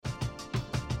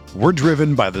We're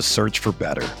driven by the search for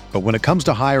better. But when it comes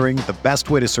to hiring, the best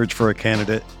way to search for a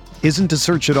candidate isn't to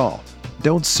search at all.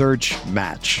 Don't search,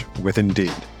 match with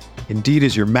Indeed. Indeed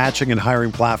is your matching and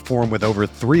hiring platform with over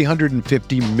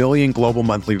 350 million global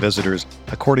monthly visitors,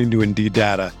 according to Indeed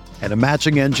data, and a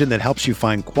matching engine that helps you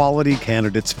find quality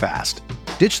candidates fast.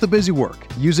 Ditch the busy work.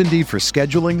 Use Indeed for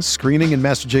scheduling, screening, and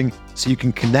messaging so you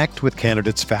can connect with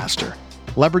candidates faster.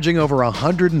 Leveraging over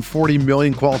 140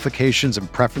 million qualifications and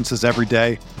preferences every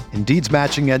day, Indeed's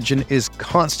matching engine is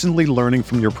constantly learning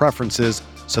from your preferences,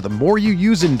 so the more you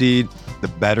use Indeed, the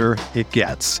better it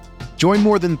gets. Join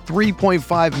more than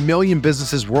 3.5 million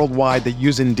businesses worldwide that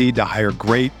use Indeed to hire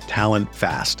great talent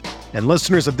fast. And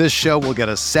listeners of this show will get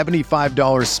a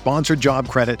 $75 sponsored job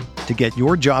credit to get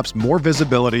your jobs more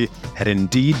visibility at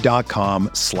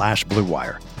Indeed.com/Blue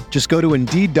Wire. Just go to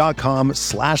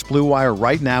Indeed.com/Blue Wire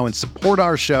right now and support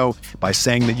our show by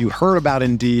saying that you heard about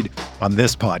Indeed on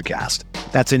this podcast.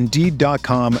 That's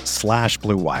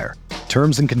Indeed.com/Blue Wire.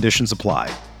 Terms and conditions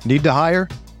apply. Need to hire?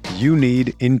 You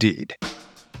need Indeed.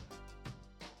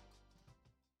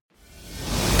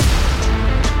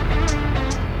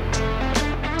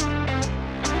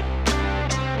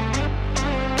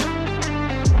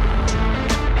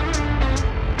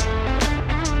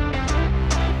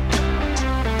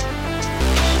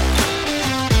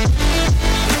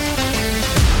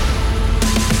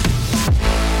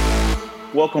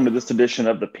 Welcome to this edition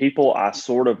of the People I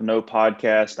Sort of Know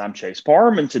podcast. I'm Chase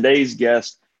Parham, and today's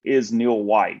guest is Neil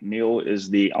White. Neil is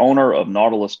the owner of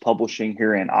Nautilus Publishing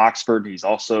here in Oxford. He's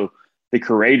also the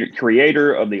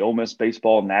creator of the Ole Miss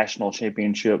Baseball National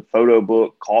Championship photo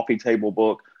book, coffee table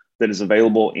book that is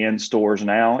available in stores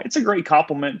now. It's a great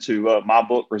compliment to my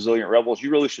book, Resilient Rebels. You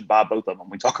really should buy both of them.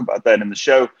 We talk about that in the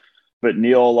show. But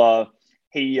Neil,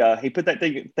 he put that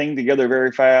thing together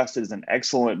very fast. It is an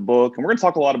excellent book. And we're going to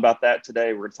talk a lot about that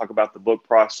today. We're going to talk about the book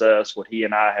process, what he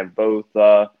and I have both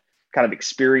kind of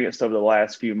experienced over the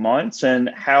last few months, and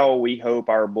how we hope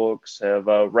our books have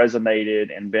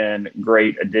resonated and been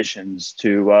great additions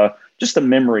to just the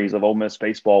memories of Ole Miss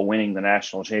baseball winning the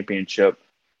national championship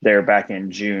there back in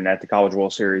June at the College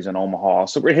World Series in Omaha.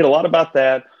 So we're going to hit a lot about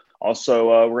that.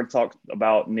 Also, we're going to talk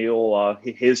about Neil,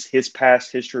 his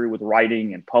past history with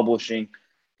writing and publishing.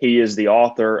 He is the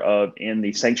author of In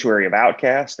the Sanctuary of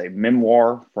Outcasts, a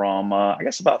memoir from, I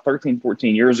guess, about 13,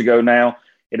 14 years ago now.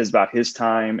 It is about his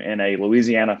time in a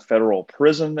Louisiana federal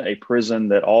prison, a prison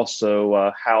that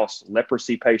also housed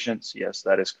leprosy patients. Yes,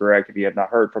 that is correct. If you have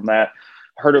not heard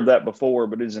of that before,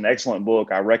 but it is an excellent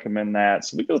book. I recommend that.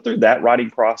 So we go through that writing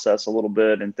process a little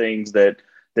bit and things that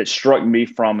struck me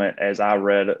from it as I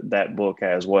read that book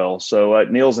as well. So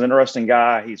Neil's an interesting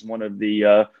guy. He's one of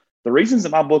the reasons that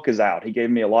my book is out. He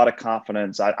gave me a lot of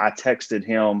confidence. I texted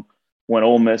him when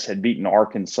Ole Miss had beaten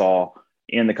Arkansas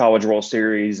in the College World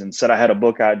Series and said I had a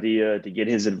book idea to get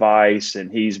his advice.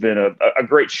 And he's been a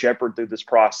great shepherd through this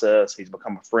process. He's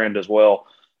become a friend as well.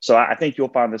 So I think you'll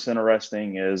find this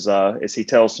interesting as he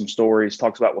tells some stories,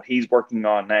 talks about what he's working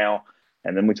on now.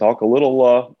 And then we talk a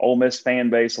little Ole Miss fan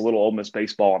base, a little Ole Miss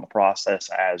baseball in the process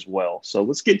as well. So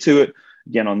let's get to it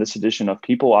again on this edition of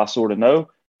People I Sort of Know.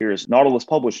 Here's Nautilus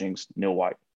Publishing's Neil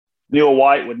White. Neil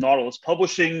White with Nautilus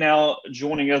Publishing now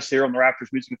joining us here on the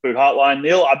Raptors Music and Food Hotline.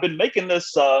 Neil, I've been making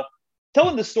this,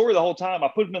 telling this story the whole time. I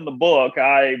put it in the book.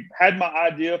 I had my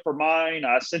idea for mine.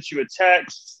 I sent you a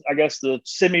text. I guess the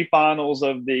semifinals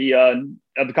of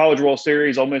the College World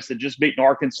Series, Ole Miss had just beaten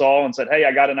Arkansas and said, "Hey,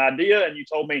 I got an idea." And you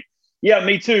told me, "Yeah,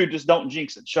 me too. Just don't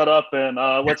jinx it. Shut up and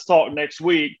let's talk next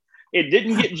week." It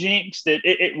didn't get jinxed.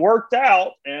 It worked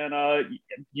out, and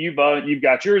you've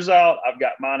got yours out. I've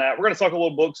got mine out. We're going to talk a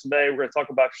little books today. We're going to talk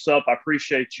about yourself. I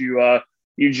appreciate you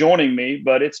joining me,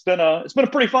 but it's been a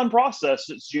pretty fun process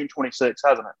since June 26th,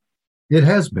 hasn't it? It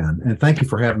has been, and thank you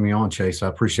for having me on, Chase. I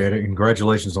appreciate it.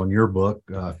 Congratulations on your book.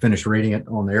 Finished reading it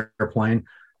on the airplane.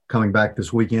 Coming back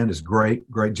this weekend is great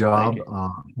job.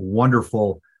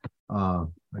 Wonderful.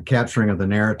 Capturing of the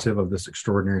narrative of this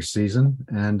extraordinary season.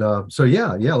 And so,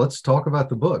 let's talk about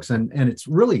the books. And it's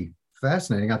really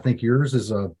fascinating. I think yours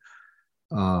is a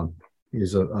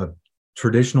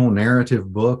traditional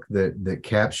narrative book that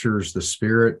captures the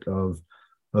spirit of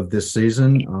this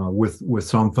season with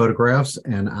some photographs,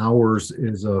 and ours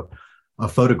is a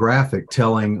photographic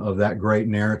telling of that great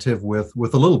narrative with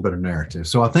a little bit of narrative.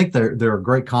 So I think they're a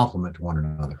great complement to one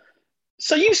another.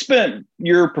 So you spent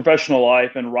your professional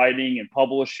life in writing and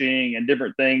publishing and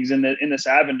different things in this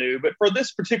avenue. But for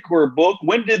this particular book,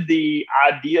 when did the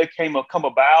idea come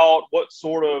about?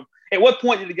 At what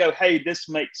point did it go, hey, this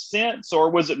makes sense?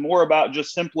 Or was it more about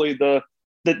just simply the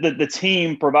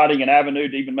team providing an avenue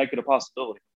to even make it a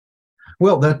possibility?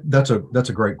 Well, that's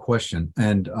a great question,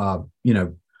 and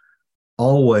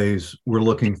always we're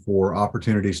looking for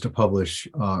opportunities to publish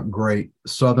great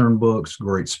Southern books,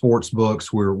 great sports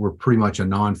books. We're pretty much a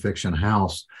nonfiction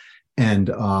house. And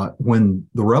when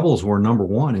the Rebels were number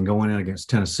one and going in against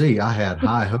Tennessee, I had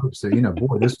high hopes that,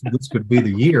 boy, this could be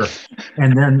the year.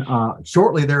 And then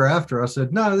shortly thereafter, I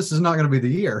said, no, this is not going to be the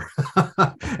year,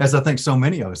 as I think so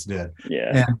many of us did.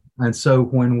 Yeah. And so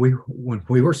when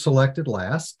we were selected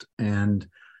last, and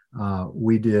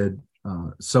we did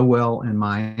so well in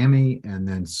Miami, and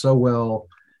then so well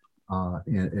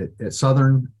at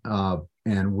Southern,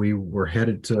 and we were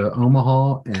headed to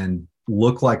Omaha and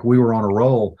looked like we were on a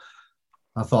roll.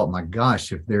 I thought, my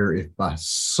gosh, if by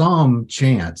some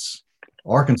chance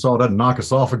Arkansas doesn't knock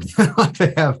us off again like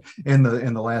they have in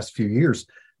the last few years,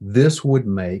 this would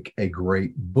make a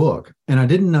great book. And I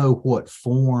didn't know what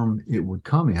form it would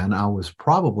come in. I was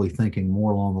probably thinking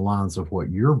more along the lines of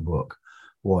what your book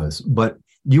was. But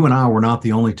you and I were not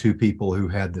the only two people who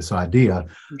had this idea.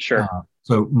 Sure.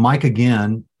 So Mike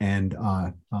again and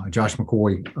Josh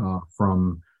McCoy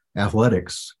from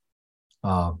Athletics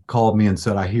called me and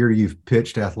said, I hear you've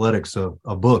pitched Athletics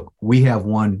a book. We have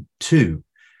one too.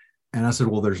 And I said,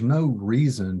 well, there's no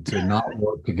reason to not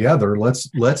work together.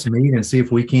 Let's meet and see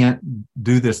if we can't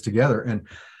do this together. And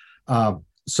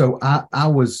so I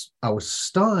was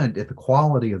stunned at the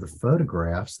quality of the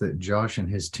photographs that Josh and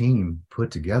his team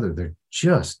put together. They're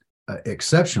just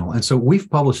exceptional. And so we've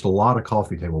published a lot of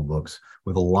coffee table books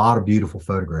with a lot of beautiful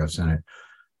photographs in it.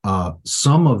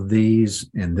 Some of these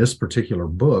in this particular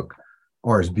book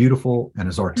are as beautiful and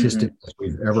as artistic as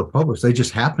we've ever published. They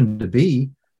just happen to be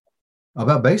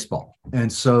about baseball.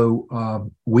 And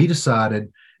so we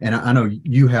decided, and I know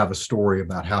you have a story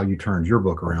about how you turned your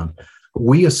book around.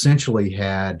 We essentially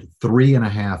had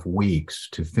 3.5 weeks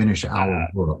to finish our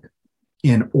book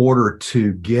in order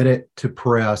to get it to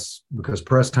press, because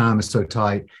press time is so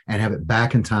tight, and have it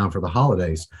back in time for the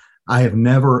holidays. I have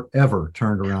never, ever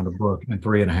turned around a book in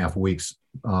 3.5 weeks,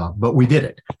 but we did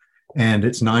it. And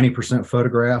it's 90%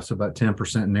 photographs, about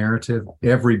 10% narrative.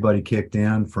 Everybody kicked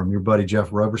in, from your buddy Jeff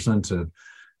Roberson to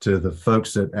the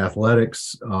folks at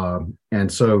Athletics. And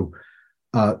so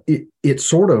it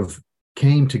sort of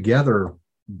came together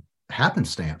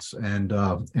happenstance. And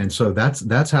so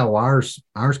that's how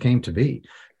ours came to be.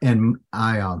 And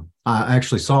I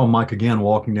actually saw Mike again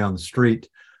walking down the street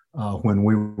when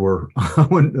we were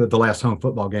when the last home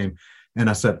football game. And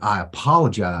I said, I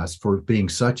apologize for being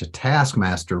such a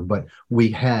taskmaster, but we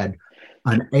had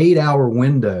an 8-hour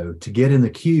window to get in the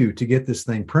queue to get this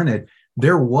thing printed.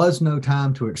 There was no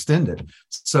time to extend it.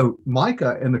 So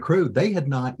Micah and the crew, they had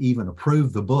not even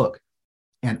approved the book.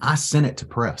 And I sent it to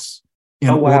press in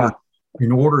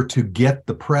order to get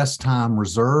the press time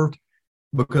reserved,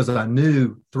 because I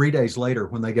knew 3 days later,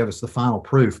 when they gave us the final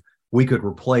proof, we could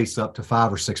replace up to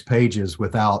 5 or 6 pages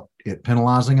without it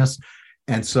penalizing us.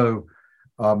 And so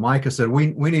Micah said, we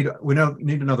need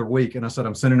another week. And I said,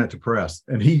 I'm sending it to press.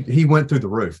 And he went through the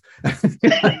roof.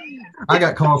 I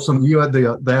got calls from you at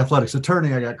the Athletics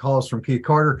attorney. I got calls from Keith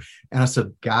Carter. And I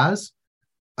said, guys,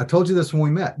 I told you this when we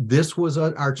met. This was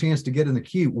our chance to get in the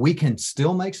queue. We can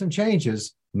still make some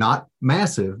changes, not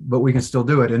massive, but we can still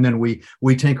do it. And then we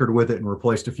tinkered with it and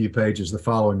replaced a few pages the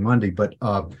following Monday. But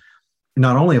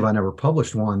not only have I never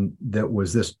published one that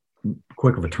was this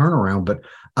quick of a turnaround, but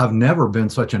I've never been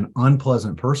such an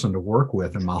unpleasant person to work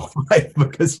with in my life,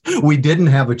 because we didn't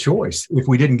have a choice. If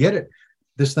we didn't get it,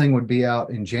 this thing would be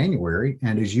out in January.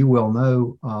 And as you well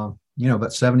know, about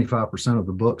 75% of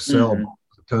the books sell in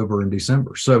October and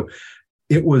December. So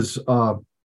it was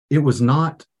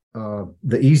not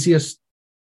the easiest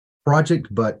project,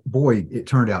 but boy, it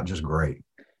turned out just great.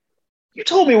 You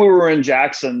told me we were in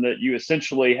Jackson that you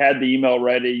essentially had the email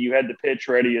ready, you had the pitch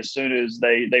ready as soon as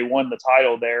they won the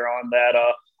title there on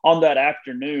that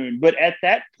afternoon. But at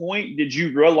that point, did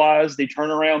you realize the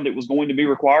turnaround that was going to be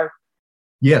required?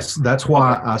 Yes, that's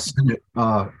why I sent it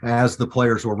as the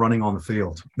players were running on the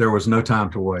field. There was no time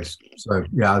to waste. So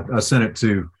yeah, I sent it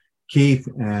to Keith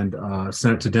and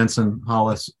sent it to Denson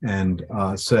Hollis and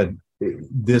said,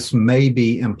 this may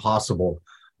be impossible,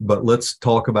 but let's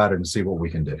talk about it and see what we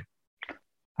can do.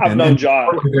 I've known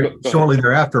John. Shortly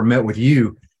thereafter, met with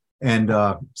you and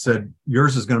said,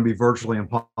 yours is going to be virtually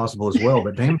impossible as well,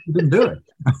 but damn, you didn't do it.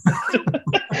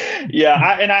 Yeah,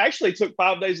 I actually took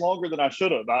 5 days longer than I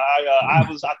should have. I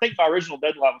think my original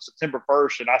deadline was September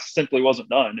 1st, and I simply wasn't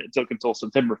done. It took until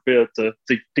September 5th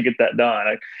to get that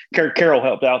done. Carol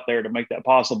helped out there to make that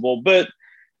possible. But,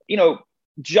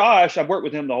 Josh, I've worked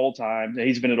with him the whole time.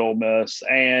 He's been at Ole Miss,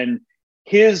 and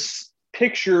his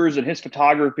pictures and his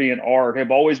photography and art have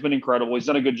always been incredible. He's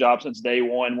done a good job since day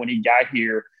one when he got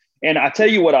here. And I tell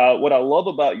you what I love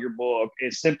about your book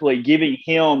is simply giving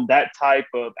him that type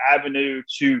of avenue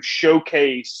to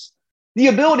showcase the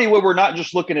ability where we're not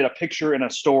just looking at a picture in a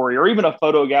story or even a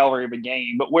photo gallery of a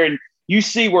game, but when you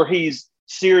see where he's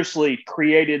seriously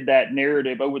created that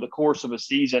narrative over the course of a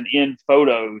season in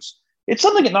photos. It's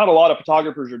something that not a lot of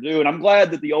photographers are doing. I'm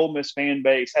glad that the Ole Miss fan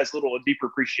base has a deeper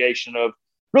appreciation of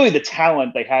really the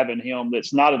talent they have in him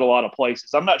that's not at a lot of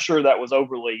places. I'm not sure that was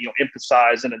overly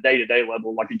emphasized in a day-to-day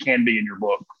level like it can be in your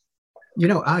book.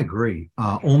 I agree.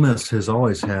 Ole Miss has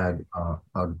always had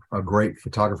a great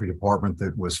photography department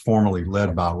that was formerly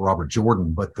led by Robert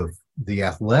Jordan, but the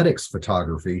athletics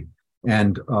photography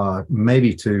and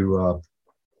maybe to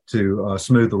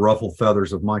smooth the ruffled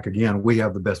feathers of Mike again, we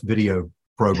have the best video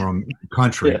program in the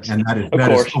country, yes, and that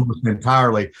is almost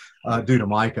entirely due to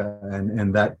Micah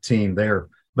and that team there.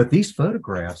 But these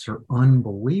photographs are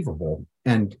unbelievable.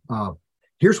 And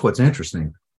here's what's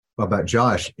interesting about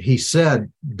Josh. He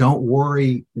said, "Don't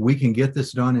worry, we can get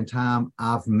this done in time.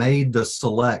 I've made the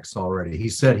selects already." He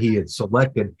said he had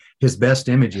selected his best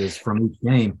images from each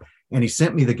game, and he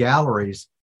sent me the galleries.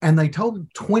 And they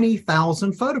totaled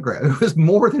 20,000 photographs. It was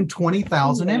more than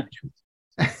 20,000 images.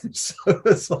 So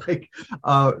it's like,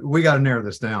 we got to narrow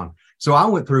this down. So I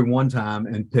went through one time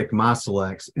and picked my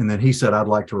selects, and then he said, I'd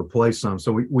like to replace some.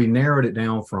 So we narrowed it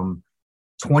down from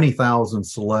 20,000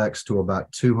 selects to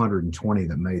about 220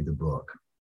 that made the book.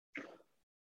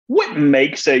 What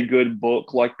makes a good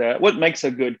book like that? What makes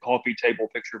a good coffee table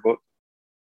picture book?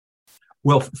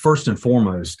 Well, first and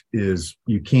foremost is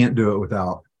you can't do it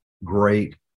without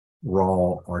great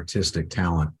raw artistic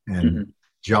talent, and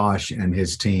Josh and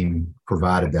his team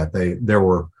provided that.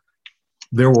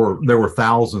 There were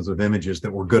thousands of images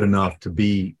that were good enough to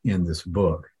be in this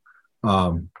book.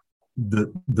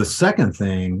 The second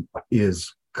thing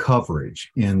is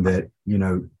coverage, in that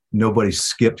nobody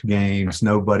skipped games,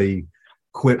 nobody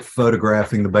quit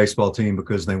photographing the baseball team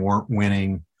because they weren't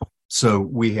winning. So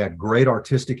we had great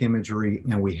artistic imagery,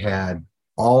 and we had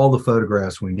all the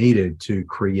photographs we needed to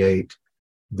create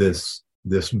this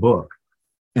book.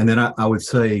 And then I would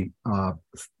say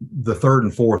the third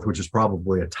and fourth, which is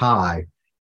probably a tie,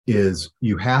 is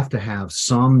you have to have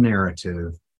some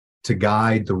narrative to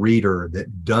guide the reader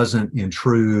that doesn't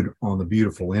intrude on the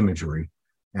beautiful imagery.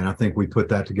 And I think we put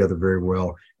that together very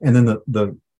well. And then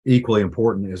the equally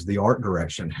important is the art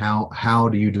direction. How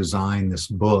do you design this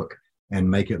book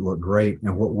and make it look great?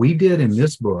 And what we did in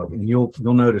this book, and you'll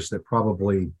notice that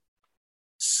probably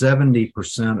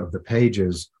 70% of the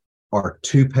pages are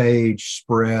 2-page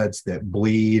spreads that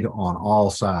bleed on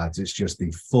all sides. It's just the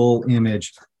full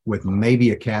image with maybe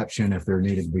a caption if there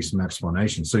needed to be some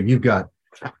explanation. So you've got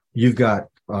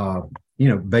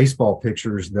baseball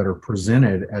pictures that are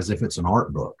presented as if it's an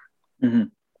art book. Mm-hmm.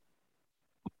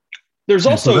 There's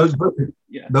also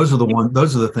those are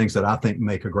the things that I think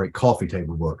make a great coffee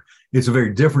table book. It's a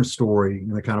very different story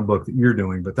in the kind of book that you're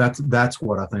doing, but that's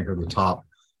what I think are the top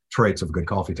traits of a good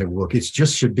coffee table book. It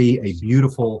just should be a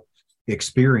beautiful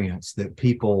experience that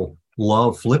people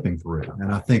love flipping through, and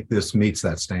I think this meets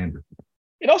that standard.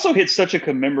 It also hits such a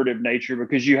commemorative nature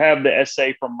because you have the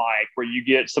essay from Mike where you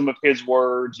get some of his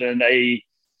words and a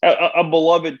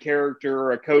beloved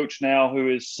character, a coach now who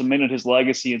has cemented his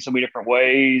legacy in so many different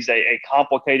ways, a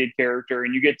complicated character,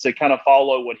 and you get to kind of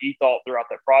follow what he thought throughout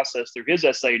that process through his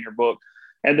essay in your book.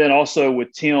 And then also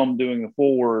with Tim doing the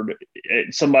forward,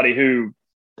 somebody who,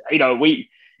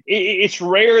 it's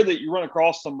rare that you run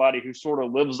across somebody who sort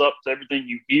of lives up to everything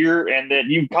you hear, and then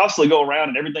you constantly go around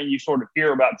and everything you sort of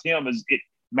hear about Tim it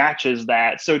matches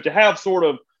that. So to have sort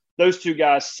of those two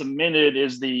guys cemented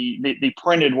is the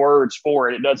printed words for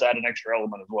it. It does add an extra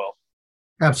element as well.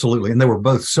 Absolutely. And they were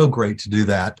both so great to do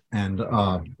that. And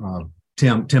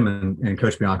Tim and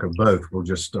Coach Bianco both were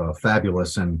just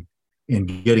fabulous in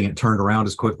getting it turned around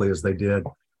as quickly as they did.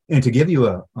 And to give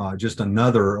you just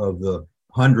another of the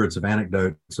hundreds of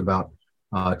anecdotes about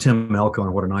Tim Elko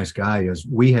and what a nice guy he is,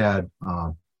 we had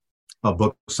a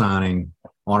book signing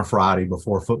on a Friday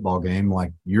before a football game,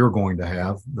 like you're going to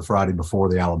have the Friday before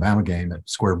the Alabama game at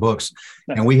Square Books.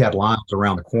 And we had lines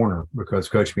around the corner because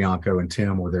Coach Bianco and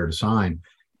Tim were there to sign.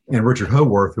 And Richard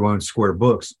Howarth, who owns Square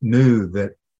Books, knew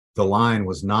that the line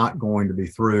was not going to be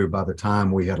through by the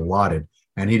time we had allotted.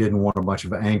 And he didn't want a bunch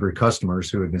of angry customers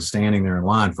who had been standing there in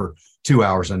line for 2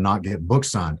 hours and not get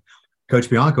books signed. Coach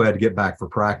Bianco had to get back for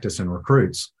practice and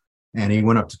recruits. And he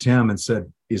went up to Tim and said,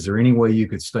 "Is there any way you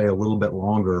could stay a little bit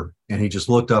longer?" And he just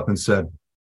looked up and said,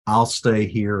 "I'll stay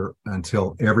here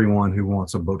until everyone who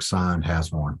wants a book signed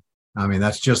has one." I mean,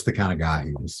 that's just the kind of guy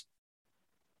he is.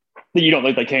 You don't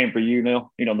think they came for you,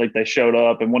 Neil? You don't think they showed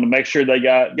up and wanted to make sure they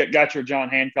got your John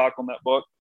Hancock on that book?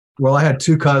 Well, I had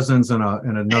two cousins and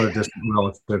another distant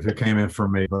relative who came in for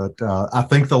me, but I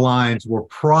think the lines were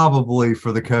probably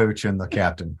for the coach and the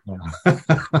captain.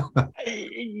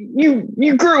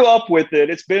 You grew up with it;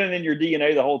 it's been in your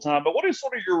DNA the whole time. But what is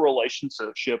sort of your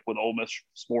relationship with Ole Miss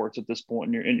sports at this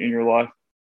point in your life?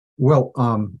 Well,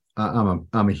 I'm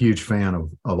a huge fan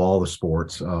of all the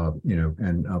sports,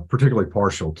 and particularly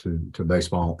partial to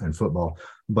baseball and football.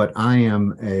 But I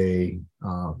am a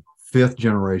fifth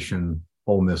generation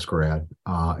Ole Miss grad.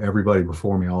 Everybody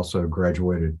before me also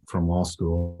graduated from law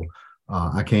school.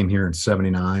 I came here in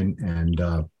 '79,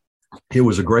 and it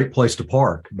was a great place to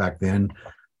park back then.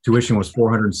 Tuition was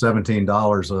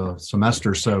 $417 a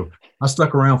semester, so I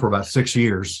stuck around for about 6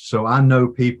 years. So I know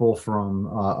people from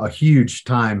a huge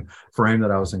time frame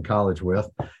that I was in college with,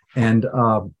 and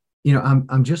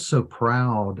I'm just so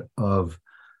proud of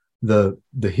the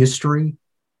history,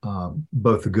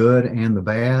 both the good and the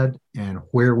bad, and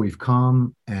where we've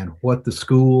come, and what the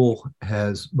school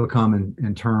has become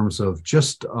in terms of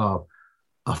just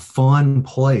a fun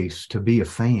place to be a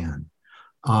fan.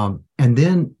 And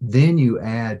then you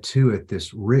add to it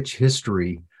this rich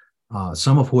history,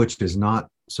 some of which is not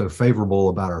so favorable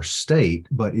about our state,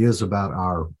 but is about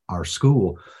our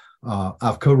school.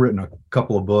 I've co-written a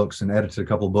couple of books and edited a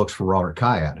couple of books for Robert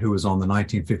Kayat, who was on the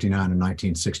 1959 and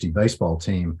 1960 baseball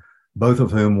team, both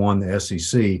of whom won the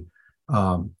SEC,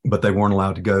 but they weren't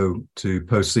allowed to go to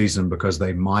postseason because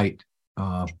they might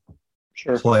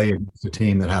play against a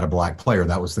team that had a black player.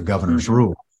 That was the governor's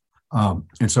rule.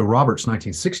 And so Robert's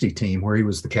 1960 team, where he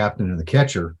was the captain and the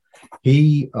catcher,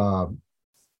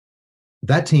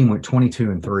 that team went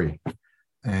 22-3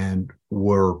 and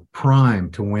were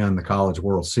primed to win the College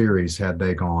World Series had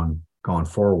they gone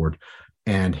forward.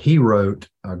 And he wrote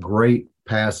a great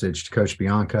passage to Coach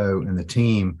Bianco and the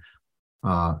team,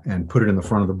 and put it in the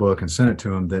front of the book and sent it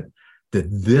to him, that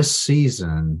this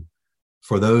season,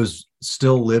 for those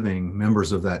still living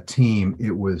members of that team,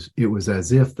 it was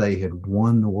as if they had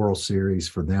won the World Series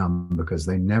for them, because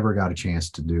they never got a chance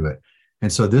to do it.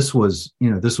 And so this was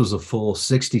a full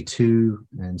 62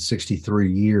 and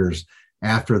 63 years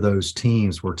after those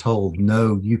teams were told,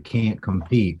 no, you can't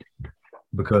compete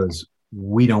because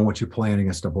we don't want you playing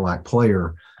against a black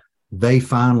player. They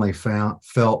finally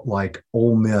felt like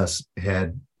Ole Miss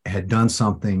had done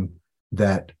something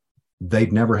that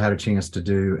they'd never had a chance to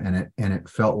do, and it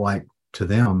felt like to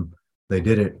them they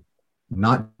did it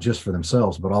not just for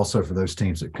themselves, but also for those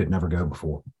teams that could never go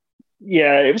before.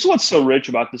 Yeah, it was what's so rich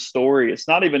about the story. It's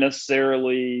not even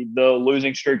necessarily the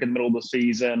losing streak in the middle of the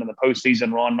season and the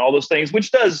postseason run and all those things,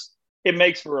 which it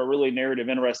makes for a really narrative,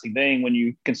 interesting thing when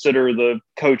you consider the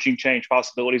coaching change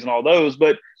possibilities and all those.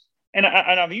 But and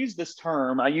I've used this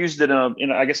term. I used it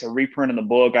in I guess a reprint in the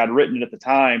book. I'd written it at the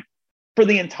time. For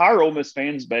the entire Ole Miss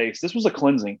fans base, this was a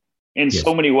cleansing in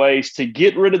so many ways, to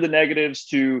get rid of the negatives,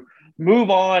 to move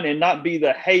on and not be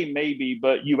the, hey, maybe,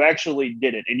 but you actually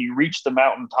did it and you reached the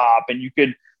mountaintop, and you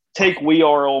could take We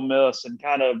Are Ole Miss and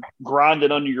kind of grind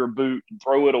it under your boot and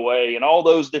throw it away and all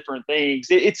those different things.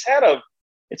 It's had a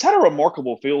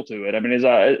remarkable feel to it. I mean,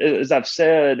 as I've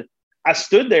said, I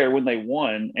stood there when they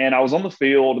won, and I was on the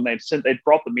field, and they'd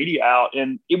brought the media out,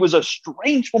 and it was a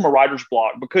strange form of writer's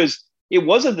block, because it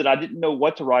wasn't that I didn't know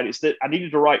what to write. It's that I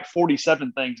needed to write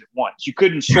 47 things at once. You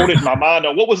couldn't sort it in my mind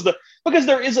on because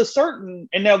there is a certain,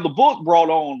 and now the book brought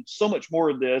on so much more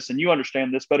of this, and you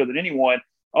understand this better than anyone.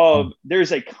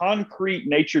 There's a concrete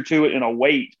nature to it and a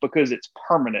weight, because it's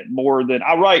permanent more than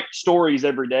I write stories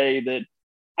every day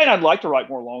and I'd like to write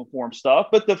more long form stuff,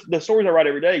 but the stories I write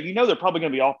every day, they're probably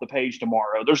going to be off the page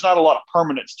tomorrow. There's not a lot of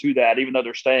permanence to that, even though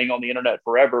they're staying on the internet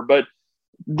forever. But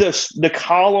the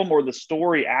column or the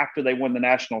story after they won the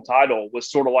national title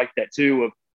was sort of like that too,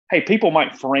 of, hey, people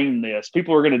might frame this.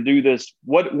 People are going to do this.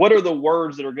 What are the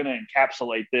words that are going to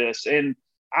encapsulate this? And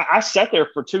I sat there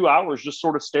for 2 hours just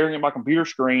sort of staring at my computer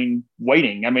screen,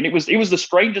 waiting. I mean, it was the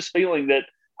strangest feeling that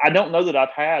I don't know that I've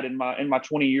had in my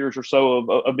 20 years or so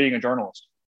of being a journalist.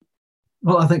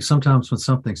 Well, I think sometimes when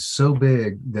something's so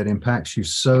big that impacts you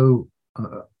so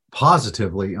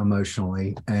positively,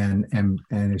 emotionally, and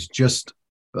it's just,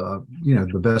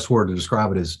 the best word to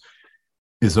describe it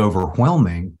is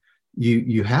overwhelming.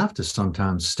 You have to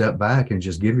sometimes step back and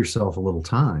just give yourself a little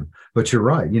time. But you're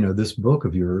right. This book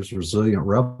of yours, Resilient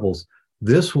Rebels,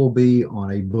 this will be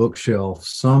on a bookshelf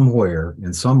somewhere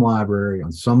in some library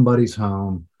on somebody's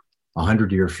home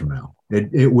 100 years from now.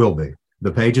 It will be.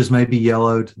 The pages may be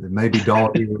yellowed, it may be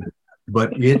dog-eared,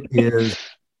 but it is.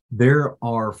 There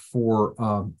are for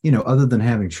other than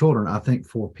having children, I think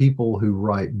for people who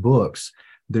write books,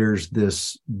 there's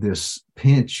this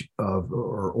pinch of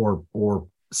or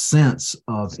sense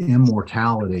of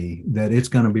immortality, that it's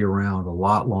going to be around a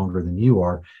lot longer than you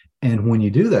are. And when you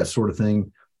do that sort of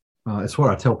thing, it's what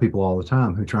I tell people all the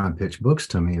time who try and pitch books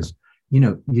to me is,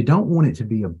 you don't want it to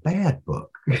be a bad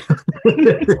book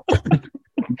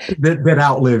that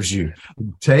outlives you.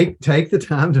 Take the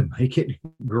time to make it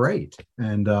great.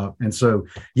 And so,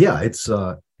 yeah, it's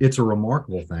a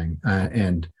remarkable thing.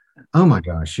 And oh my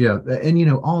gosh. Yeah.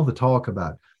 And, all the talk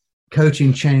about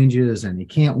coaching changes and you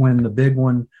can't win the big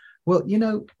one. Well,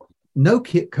 no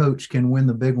coach can win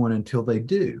the big one until they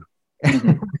do.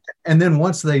 And then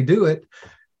once they do it,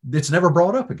 it's never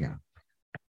brought up again.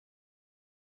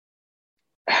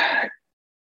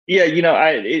 Yeah,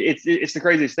 it's the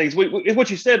craziest things. What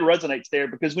you said resonates there,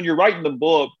 because when you're writing the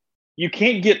book, you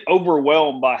can't get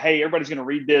overwhelmed by, hey, everybody's going to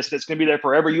read this. It's going to be there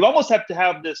forever. You almost have to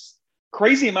have this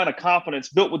crazy amount of confidence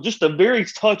built with just a very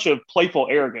touch of playful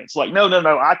arrogance. Like, no,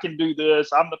 I can do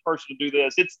this. I'm the person to do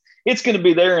this. It's going to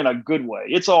be there in a good way.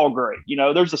 It's all great.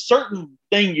 There's a certain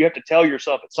thing you have to tell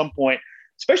yourself at some point,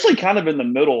 especially kind of in the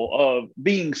middle of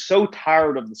being so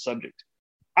tired of the subject.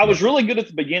 I was really good at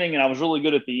the beginning and I was really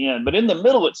good at the end, but in the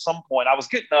middle, at some point, I was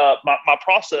getting up. My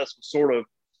process was sort of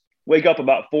wake up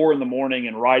about 4 a.m.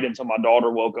 and write until my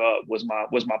daughter woke up was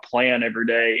my plan every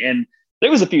day. And there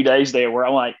was a few days there where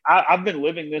I'm like, I've been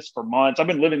living this for months. I've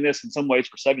been living this in some ways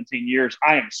for 17 years.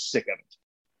 I am sick of it.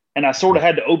 And I sort of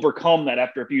had to overcome that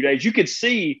after a few days. You could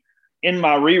see in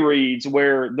my rereads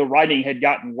where the writing had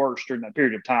gotten worse during that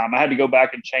period of time. I had to go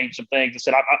back and change some things. I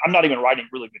said, I'm not even writing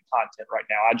really good content right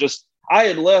now. I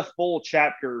had left full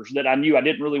chapters that I knew I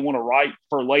didn't really want to write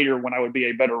for later when I would be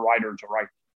a better writer to write.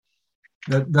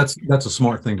 That's a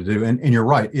smart thing to do. And you're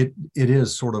right. It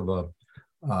is sort of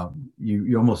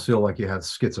you almost feel like you have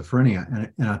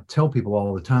schizophrenia. And I tell people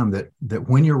all the time that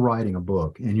when you're writing a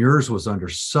book, and yours was under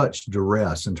such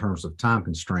duress in terms of time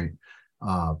constraint,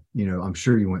 I'm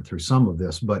sure you went through some of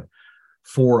this, but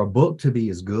for a book to be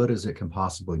as good as it can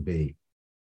possibly be,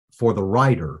 for the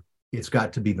writer, it's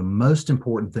got to be the most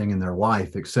important thing in their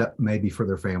life, except maybe for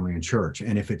their family and church.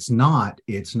 And if it's not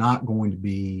going to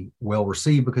be well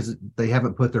received because they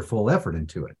haven't put their full effort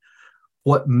into it.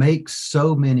 What makes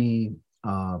so many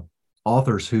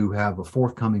authors who have a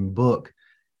forthcoming book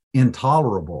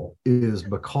intolerable is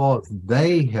because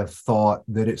they have thought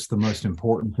that it's the most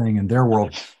important thing in their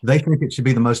world. They think it should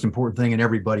be the most important thing in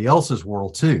everybody else's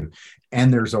world too.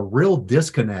 And there's a real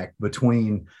disconnect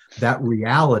between that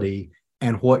reality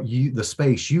and the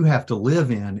space you have to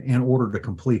live in order to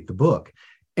complete the book.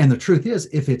 And the truth is,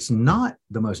 if it's not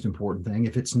the most important thing,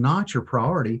 if it's not your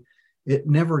priority, it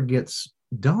never gets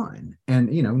done. And,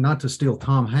 not to steal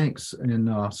Tom Hanks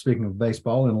in speaking of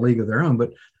baseball in A League of Their Own,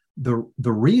 but the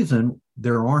reason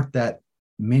there aren't that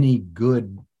many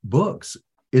good books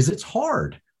is it's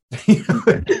hard.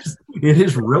 It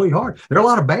is really hard. There are a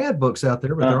lot of bad books out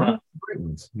there, but there aren't great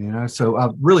ones.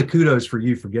 So really kudos for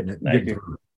you for getting it. Thank you.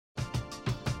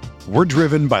 We're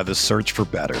driven by the search for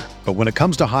better. But when it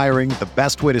comes to hiring, the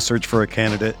best way to search for a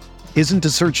candidate isn't to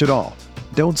search at all.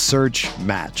 Don't search,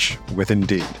 match with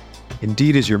Indeed.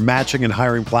 Indeed is your matching and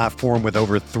hiring platform with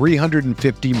over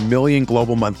 350 million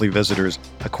global monthly visitors,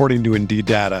 according to Indeed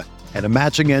data, and a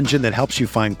matching engine that helps you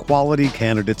find quality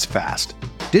candidates fast.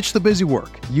 Ditch the busy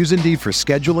work. Use Indeed for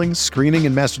scheduling, screening,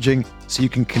 and messaging so you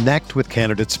can connect with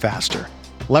candidates faster.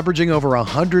 Leveraging over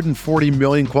 140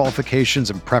 million qualifications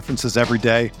and preferences every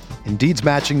day, Indeed's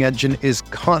matching engine is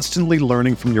constantly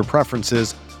learning from your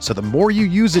preferences, so the more you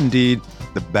use Indeed,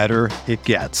 the better it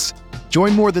gets.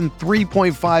 Join more than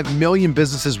 3.5 million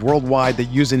businesses worldwide that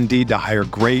use Indeed to hire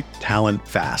great talent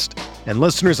fast. And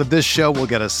listeners of this show will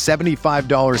get a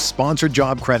 $75 sponsored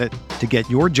job credit to get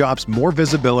your jobs more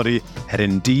visibility at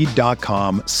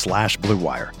Indeed.com/Blue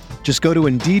Wire. Just go to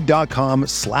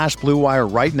Indeed.com/Blue Wire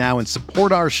right now and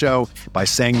support our show by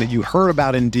saying that you heard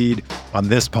about Indeed on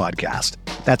this podcast.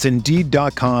 That's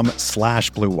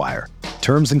Indeed.com/Blue Wire.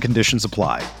 Terms and conditions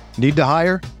apply. Need to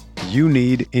hire? You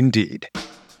need Indeed.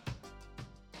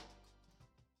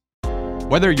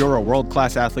 Whether you're a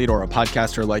world-class athlete or a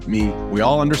podcaster like me, we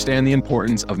all understand the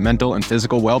importance of mental and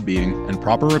physical well-being and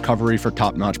proper recovery for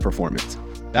top-notch performance.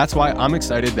 That's why I'm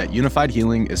excited that Unified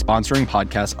Healing is sponsoring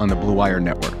podcasts on the Blue Wire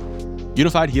Network.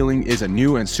 Unified Healing is a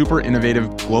new and super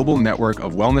innovative global network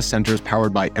of wellness centers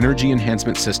powered by Energy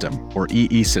Enhancement System, or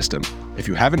EE System. If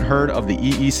you haven't heard of the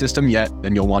EE System yet,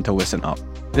 then you'll want to listen up.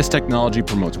 This technology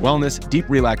promotes wellness, deep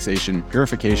relaxation,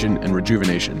 purification, and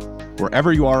rejuvenation.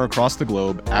 Wherever you are across the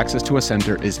globe, access to a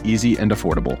center is easy and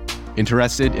affordable.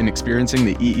 Interested in experiencing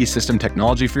the EE System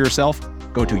technology for yourself?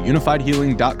 Go to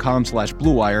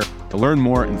unifiedhealing.com/Blue Wire to learn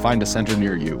more and find a center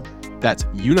near you. That's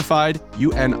unified,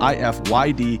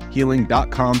 UNIFYD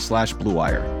healing.com/Blue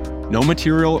Wire. No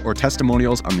material or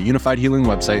testimonials on the Unified Healing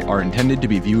website are intended to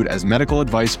be viewed as medical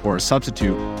advice or a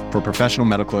substitute for professional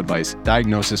medical advice,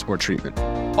 diagnosis, or treatment.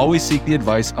 Always seek the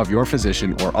advice of your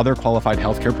physician or other qualified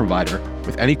healthcare provider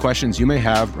with any questions you may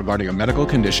have regarding a medical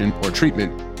condition or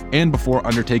treatment and before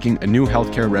undertaking a new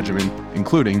healthcare regimen,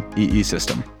 including EE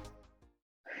system.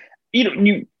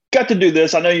 You got to do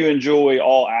this. I know you enjoy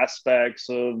all aspects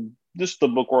of just the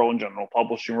book world in general,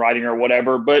 publishing, writing, or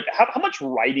whatever. But how much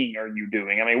writing are you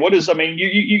doing? I mean,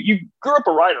 you grew up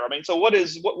a writer. I mean, so what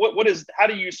is how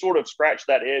do you sort of scratch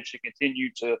that itch and continue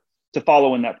to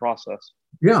follow in that process?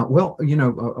 Yeah, well, I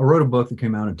wrote a book that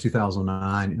came out in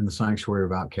 2009, In the Sanctuary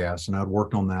of Outcasts, and I'd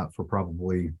worked on that for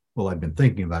I'd been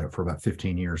thinking about it for about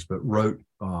 15 years, but wrote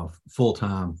full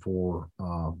time for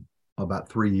about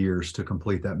 3 years to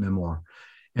complete that memoir.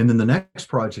 And then the next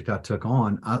project I took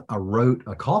on, I wrote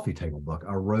a coffee table book.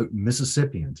 I wrote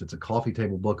Mississippians. It's a coffee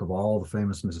table book of all the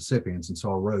famous Mississippians. And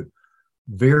so I wrote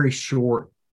very short,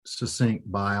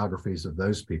 succinct biographies of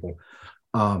those people.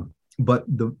 But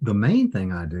the main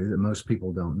thing I do that most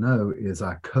people don't know is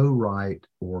I co-write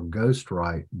or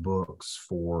ghostwrite books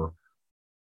for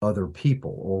other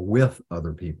people or with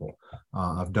other people.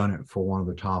 I've done it for one of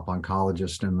the top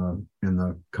oncologists in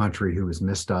the country who was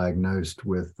misdiagnosed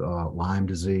with Lyme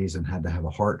disease and had to have a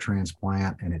heart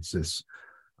transplant. And it's this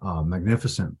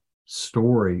magnificent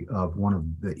story of one of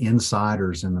the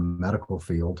insiders in the medical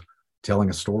field telling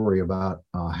a story about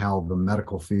how the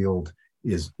medical field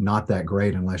is not that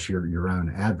great unless you're your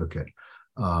own advocate.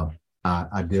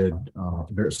 I did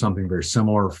something very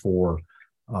similar for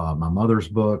my mother's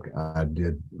book. I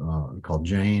did called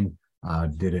Jane. I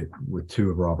did it with two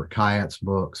of Robert Kayat's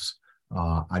books.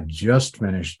 I just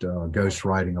finished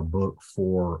ghostwriting a book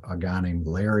for a guy named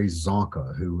Larry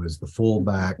Zonka, who was the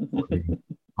fullback for the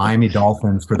Miami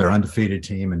Dolphins for their undefeated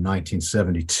team in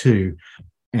 1972.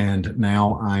 And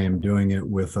now I am doing it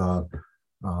with a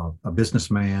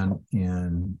businessman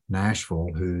in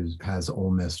Nashville who has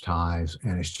Ole Miss ties.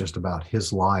 And it's just about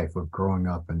his life of growing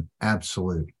up in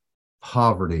absolute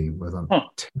poverty with a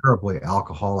terribly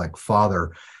alcoholic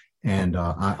father. And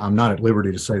I'm not at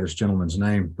liberty to say this gentleman's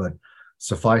name, but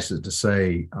suffice it to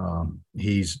say,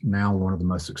 he's now one of the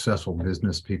most successful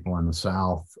business people in the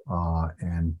South,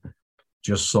 and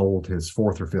just sold his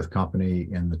fourth or fifth company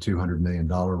in the $200 million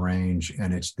range.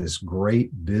 And it's this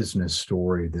great business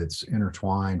story that's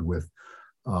intertwined with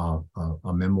a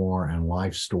memoir and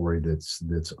life story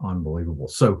that's unbelievable.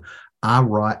 So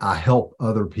I help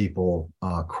other people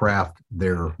craft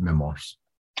their memoirs.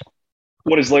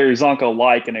 What is Larry Zonka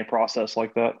like in a process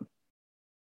like that?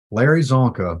 Larry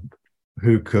Zonka,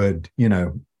 who could,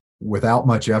 without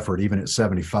much effort, even at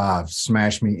 75,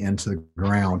 smash me into the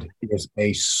ground, is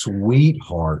a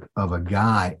sweetheart of a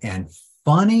guy and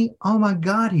funny. Oh my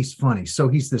God, he's funny. So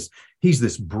he's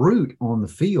this brute on the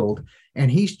field,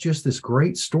 and he's just this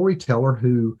great storyteller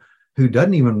who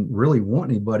doesn't even really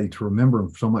want anybody to remember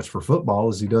him so much for football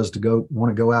as he does to want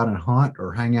to go out and hunt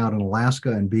or hang out in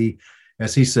Alaska and be,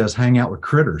 as he says, hang out with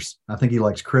critters. I think he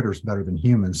likes critters better than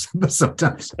humans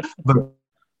sometimes, but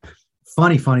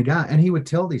funny guy. And he would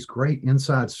tell these great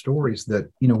inside stories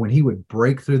that, when he would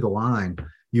break through the line,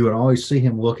 you would always see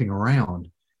him looking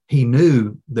around. He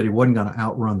knew that he wasn't going to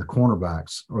outrun the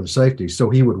cornerbacks or the safeties.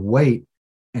 So he would wait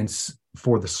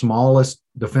for the smallest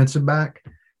defensive back,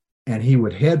 and he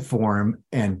would head for him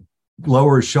and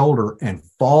lower his shoulder and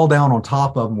fall down on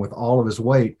top of him with all of his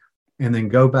weight, and then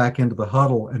go back into the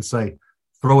huddle and say,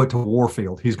 throw it to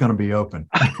Warfield. He's going to be open.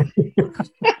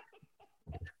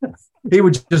 He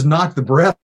would just knock the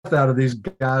breath out of these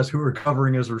guys who are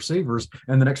covering his receivers,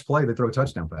 and the next play they throw a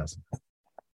touchdown pass.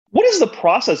 What is the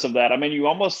process of that? I mean, you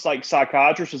almost like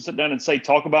psychiatrists would sit down and say,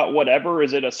 talk about whatever.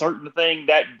 Is it a certain thing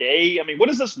that day? I mean, what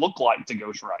does this look like to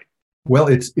ghostwrite? Well,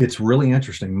 it's really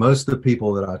interesting. Most of the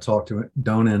people that I talk to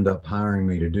don't end up hiring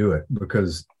me to do it,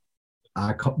 because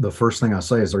the first thing I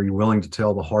say is, are you willing to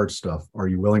tell the hard stuff? Are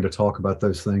you willing to talk about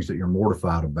those things that you're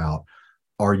mortified about?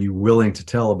 Are you willing to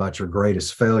tell about your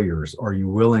greatest failures? Are you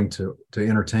willing to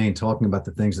entertain talking about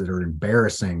the things that are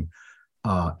embarrassing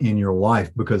in your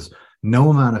life? Because no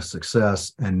amount of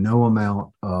success and no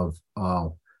amount of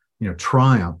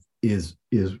triumph is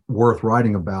worth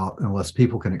writing about unless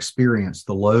people can experience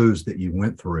the lows that you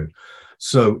went through.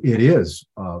 So it is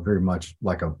very much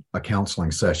like a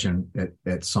counseling session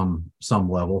at some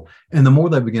level. And the more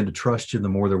they begin to trust you, the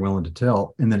more they're willing to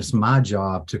tell. And then it's my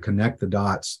job to connect the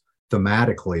dots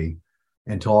thematically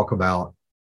and talk about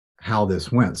how this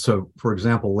went. So, for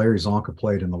example, Larry Zonka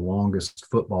played in the longest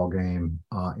football game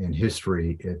in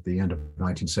history at the end of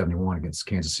 1971 against the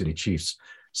Kansas City Chiefs.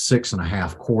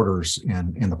 6.5 quarters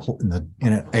in an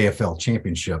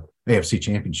AFC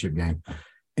championship game.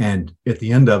 And at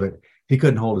the end of it, he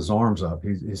couldn't hold his arms up.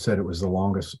 He said it was the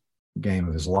longest game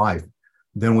of his life.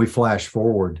 Then we flash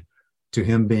forward to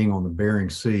him being on the Bering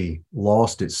Sea,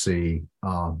 lost at sea,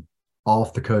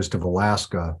 off the coast of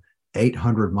Alaska,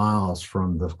 800 miles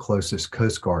from the closest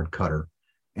Coast Guard cutter,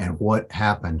 and what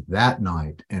happened that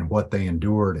night and what they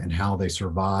endured and how they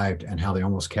survived and how they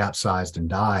almost capsized and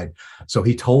died. So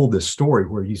he told this story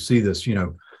where you see this,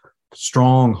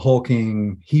 strong,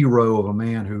 hulking hero of a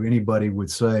man who anybody would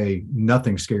say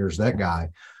nothing scares that guy.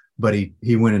 But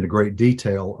he went into great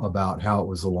detail about how it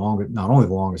was not only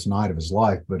the longest night of his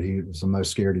life, but he was the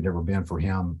most scared he'd ever been for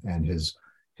him and his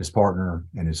partner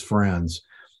and his friends.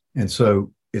 And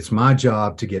so it's my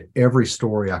job to get every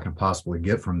story I can possibly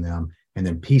get from them and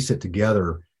then piece it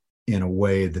together in a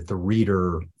way that the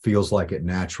reader feels like it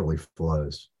naturally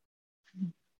flows.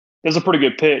 It's a pretty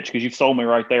good pitch because you've sold me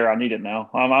right there. I need it now.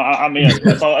 I'm in.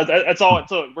 That's all it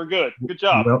took. We're good. Good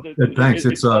job. Well, thanks.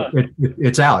 It's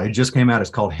out. It just came out. It's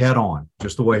called Head On,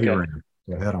 just the way he ran it.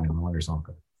 So Head On, Larry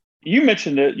Csonka. You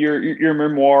mentioned it, your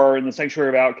memoir in the Sanctuary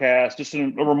of Outcasts, just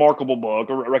a remarkable book.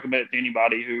 I recommend it to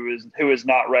anybody who has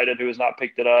not read it, who has not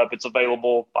picked it up. It's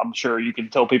available. I'm sure you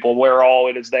can tell people where all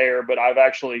it is there, but I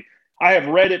have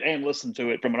read it and listened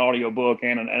to it from an audiobook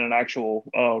and an actual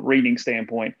reading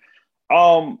standpoint.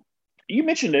 You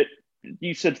mentioned it.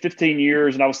 You said 15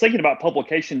 years, and I was thinking about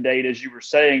publication date as you were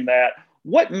saying that.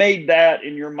 What made that,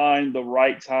 in your mind, the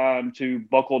right time to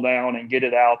buckle down and get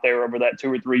it out there over that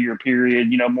 2 or 3 year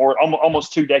period?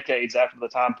 Almost 2 decades after the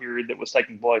time period that was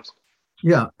taking place.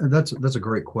 Yeah, that's a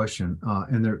great question,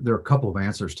 and there are a couple of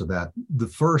answers to that. The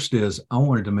first is I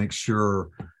wanted to make sure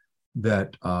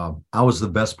that I was the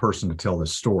best person to tell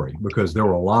this story because there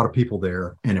were a lot of people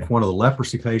there. And if one of the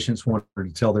leprosy patients wanted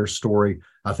to tell their story,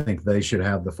 I think they should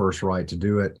have the first right to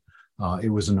do it. It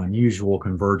was an unusual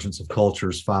convergence of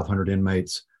cultures, 500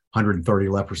 inmates, 130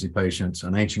 leprosy patients,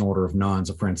 an ancient order of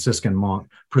nuns, a Franciscan monk,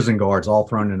 prison guards, all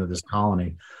thrown into this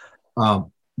colony.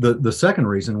 The second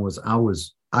reason was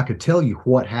I could tell you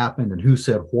what happened and who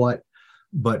said what,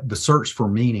 but the search for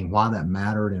meaning, why that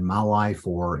mattered in my life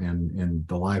or in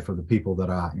the life of the people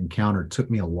that I encountered, took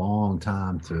me a long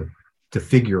time to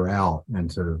figure out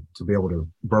and to be able to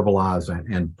verbalize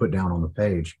and put down on the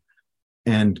page.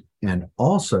 And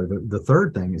also the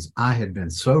third thing is I had been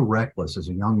so reckless as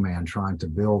a young man trying to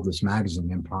build this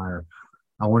magazine empire.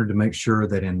 I wanted to make sure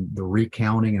that in the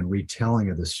recounting and retelling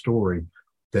of the story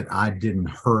that I didn't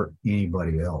hurt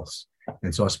anybody else.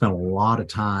 And so I spent a lot of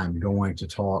time going to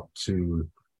talk to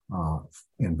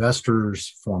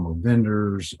investors, former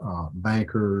vendors,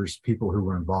 bankers, people who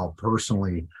were involved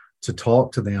personally, to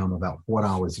talk to them about what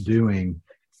I was doing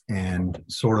and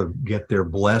sort of get their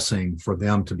blessing for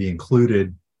them to be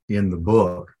included in the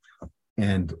book.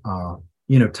 And,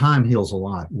 time heals a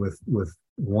lot. With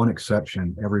one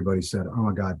exception, everybody said, "Oh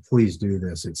my God, please do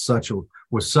this. It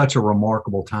was such a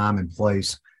remarkable time and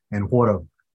place. And what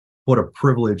a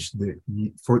privilege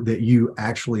that you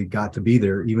actually got to be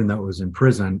there, even though it was in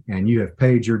prison, and you have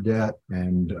paid your debt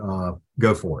and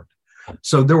go for it."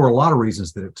 So there were a lot of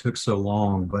reasons that it took so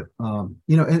long, but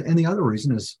and the other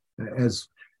reason is, as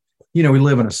we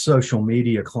live in a social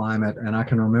media climate, and I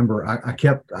can remember I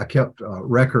kept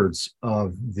records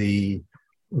of the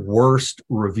worst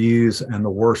reviews and the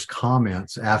worst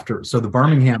comments after. So the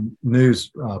Birmingham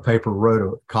News paper wrote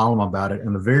a column about it,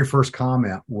 and the very first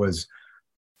comment was,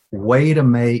 "Way to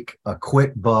make a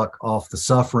quick buck off the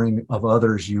suffering of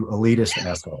others, you elitist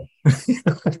asshole."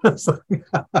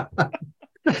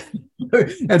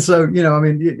 And so,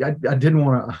 I didn't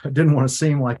want to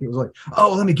seem like it was like,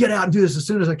 "Oh, let me get out and do this as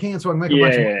soon as I can so I can make a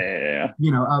bunch of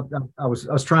money." I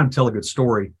was trying to tell a good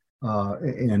story,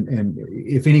 and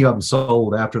if any of them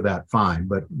sold after that, fine,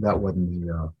 but that wasn't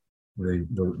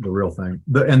the real thing.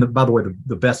 By the way,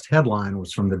 the best headline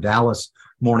was from the Dallas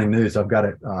Morning News. I've got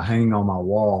it hanging on my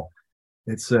wall.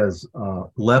 It says,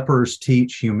 "Lepers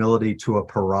teach humility to a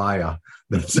pariah."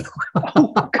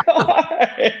 Oh,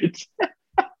 God.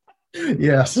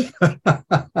 Yes.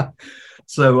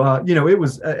 So, it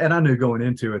was, and I knew going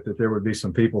into it that there would be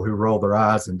some people who rolled their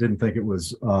eyes and didn't think it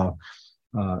was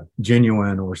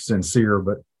genuine or sincere,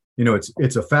 but,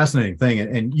 it's a fascinating thing.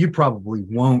 And you probably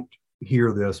won't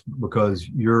hear this because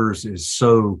yours is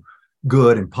so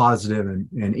good and positive, and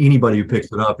anybody who picks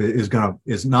it up is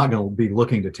not going to be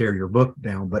looking to tear your book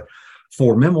down. But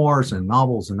for memoirs and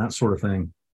novels and that sort of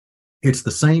thing, it's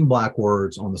the same black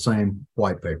words on the same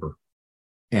white paper,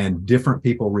 and different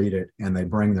people read it and they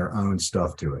bring their own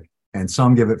stuff to it. And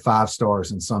some give it 5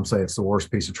 stars and some say it's the worst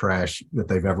piece of trash that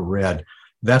they've ever read.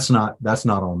 that's not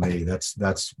on me. That's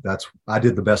I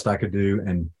did the best I could do,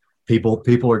 and people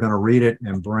are going to read it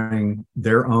and bring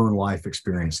their own life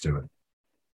experience to it.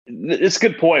 It's a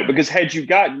good point, because had you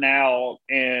gotten out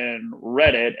and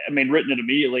read it, I mean, written it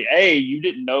immediately, A, you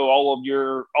didn't know all of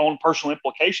your own personal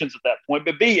implications at that point,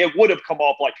 but B, it would have come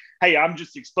off like, hey, I'm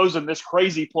just exposing this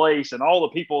crazy place and all the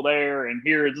people there, and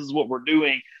here, this is what we're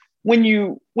doing. When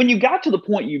you got to the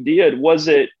point you did, was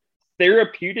it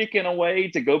therapeutic in a way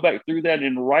to go back through that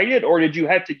and write it, or did you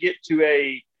have to get to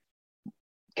a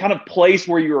kind of place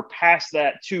where you were past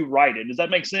that to write it? Does that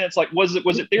make sense? Like, was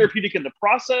it therapeutic in the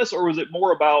process, or was it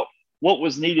more about what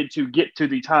was needed to get to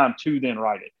the time to then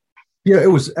write it? Yeah, it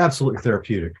was absolutely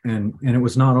therapeutic. And it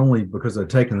was not only because I'd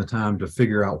taken the time to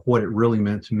figure out what it really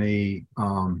meant to me,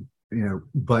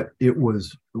 but it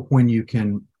was when you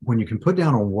can put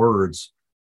down on words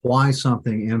why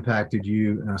something impacted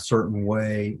you in a certain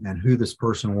way and who this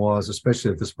person was,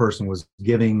 especially if this person was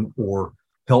giving or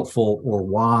helpful or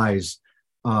wise.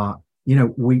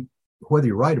 Whether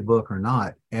you write a book or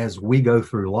not, as we go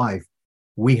through life,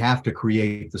 we have to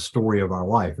create the story of our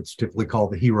life. It's typically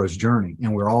called the hero's journey,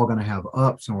 and we're all going to have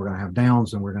ups and we're going to have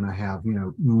downs, and we're going to have,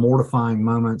 mortifying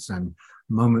moments and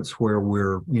moments where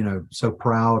we're, so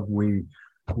proud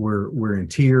we're in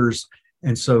tears.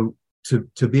 And so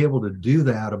to be able to do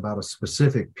that about a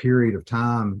specific period of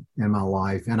time in my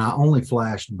life, and I only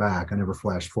flashed back, I never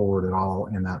flashed forward at all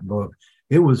in that book.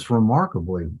 It was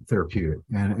remarkably therapeutic,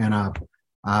 and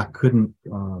I couldn't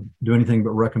do anything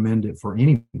but recommend it for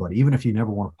anybody, even if you never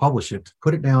want to publish it, to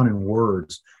put it down in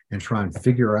words and try and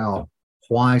figure out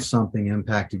why something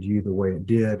impacted you the way it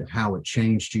did, how it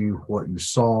changed you, what you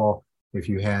saw, if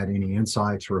you had any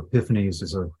insights or epiphanies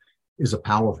is a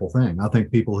powerful thing. I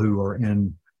think people who are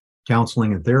in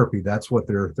counseling and therapy, that's what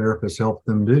their therapists help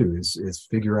them do is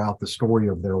figure out the story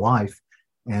of their life,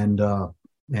 and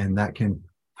that can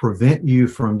prevent you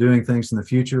from doing things in the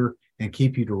future and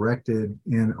keep you directed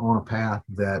on a path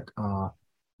that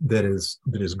is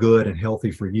good and healthy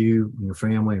for you and your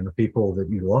family and the people that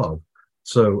you love.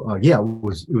 So it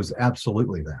was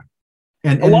absolutely that.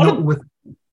 And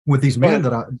with these men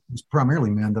it's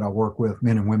primarily men that I work with,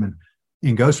 men and women,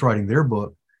 in ghostwriting their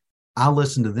book, I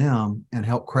listen to them and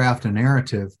help craft a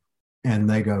narrative, and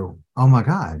they go, "Oh my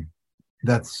God,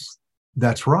 that's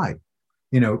right."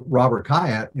 Robert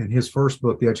Kayat, in his first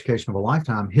book, The Education of a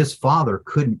Lifetime, his father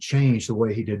couldn't change the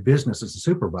way he did business as a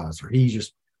supervisor.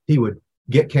 He would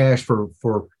get cash for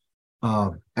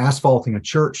asphalting a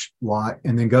church lot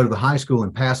and then go to the high school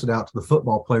and pass it out to the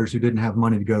football players who didn't have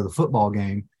money to go to the football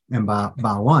game and buy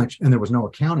lunch, and there was no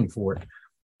accounting for it.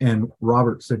 And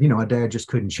Robert said, my dad just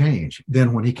couldn't change.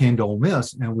 Then when he came to Ole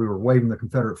Miss and we were waving the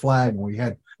Confederate flag and we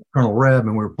had Colonel Reb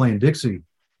and we were playing Dixie,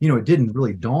 it didn't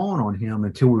really dawn on him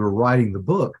until we were writing the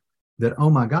book that, oh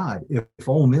my God, if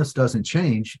Ole Miss doesn't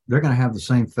change, they're going to have the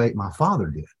same fate my father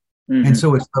did. Mm-hmm. And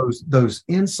so it's those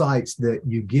insights that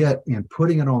you get in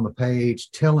putting it on the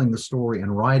page, telling the story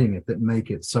and writing it that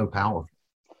make it so powerful.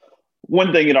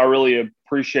 One thing that I really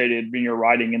appreciated in your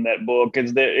writing in that book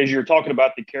is that as you're talking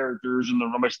about the characters and they're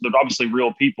obviously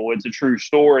real people, it's a true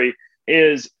story,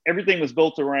 is everything was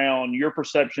built around your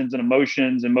perceptions and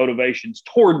emotions and motivations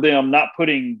toward them, not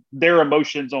putting their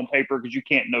emotions on paper, because you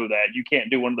can't know that. You can't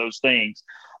do one of those things.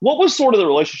 What was sort of the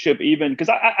relationship, even, because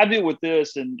I deal with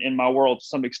this in my world to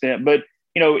some extent, but,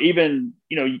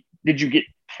 did you get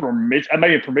permission?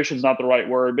 Maybe permission is not the right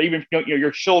word, but even,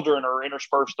 your children are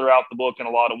interspersed throughout the book in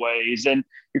a lot of ways. And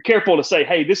you're careful to say,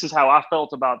 hey, this is how I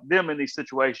felt about them in these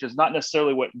situations, not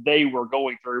necessarily what they were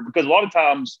going through. Because a lot of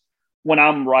times when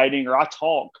I'm writing or I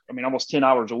talk, almost 10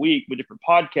 hours a week with different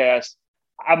podcasts,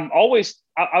 I'm always,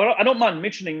 I don't mind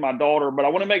mentioning my daughter, but I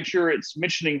want to make sure it's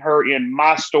mentioning her in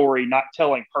my story, not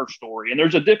telling her story. And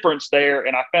there's a difference there.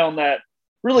 And I found that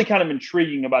really kind of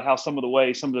intriguing about how some of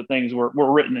the things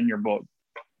were written in your book.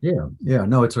 Yeah.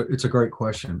 No, it's a great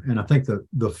question. And I think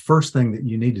the first thing that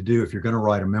you need to do if you're going to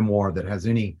write a memoir that has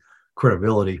any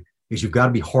credibility is you've got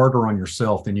to be harder on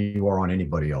yourself than you are on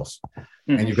anybody else.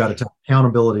 Mm-hmm. And you've got to take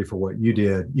accountability for what you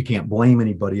did. You can't blame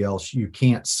anybody else. You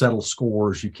can't settle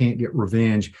scores. You can't get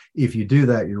revenge. If you do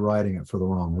that, you're writing it for the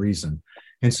wrong reason.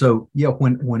 And so,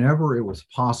 whenever it was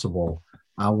possible,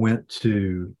 I went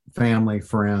to family,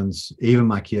 friends, even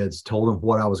my kids, told them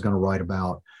what I was going to write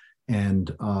about. And,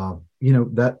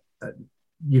 that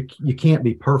you can't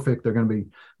be perfect. They're going to be,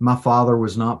 my father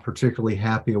was not particularly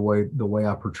happy the way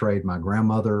I portrayed my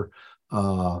grandmother.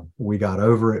 We got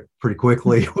over it pretty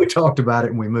quickly. We talked about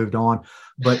it and we moved on,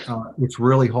 but it's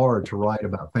really hard to write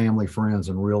about family, friends,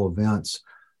 and real events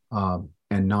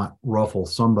and not ruffle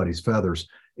somebody's feathers.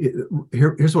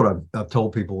 Here's what I've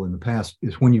told people in the past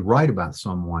is when you write about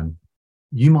someone,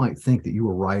 you might think that you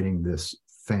were writing this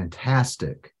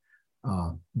fantastic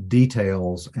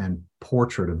details and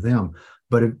portrait of them.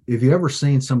 But if you ever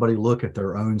seen somebody look at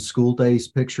their own school days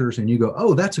pictures and you go,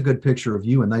 oh, that's a good picture of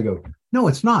you. And they go, no,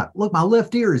 it's not. Look, my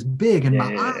left ear is big and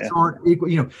my eyes aren't equal.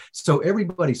 So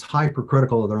everybody's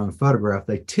hypercritical of their own photograph.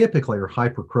 They typically are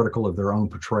hypercritical of their own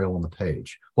portrayal on the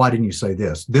page. Why didn't you say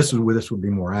this? This would be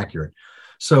more accurate.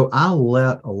 So I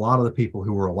let a lot of the people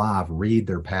who were alive read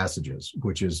their passages,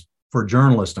 which is for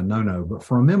journalists a no-no, but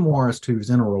for a memoirist who's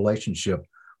in a relationship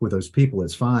with those people,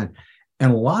 it's fine.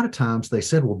 And a lot of times they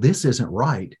said, well, this isn't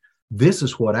right. This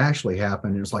is what actually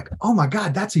happened. And it's like, oh my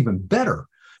God, that's even better.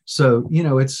 So,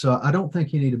 it's, I don't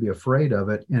think you need to be afraid of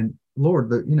it. And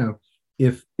Lord,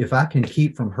 if I can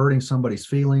keep from hurting somebody's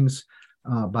feelings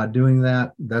by doing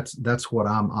that, that's what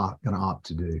I'm going to opt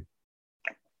to do.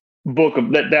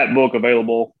 That book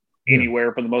available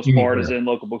anywhere for the most part is in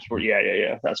local bookstores.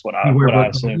 Yeah. That's what I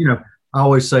assume. I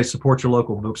always say support your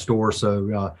local bookstore.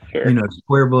 So,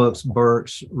 Square Books,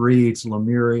 Burke's, Reed's,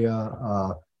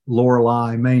 Lemuria,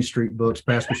 Lorelei, Main Street Books,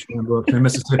 Pastor Shan Books in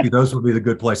Mississippi. Those would be the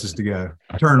good places to go.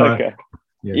 Turn right. Okay.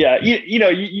 Yeah.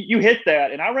 You hit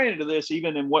that. And I ran into this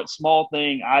even in what small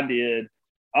thing I did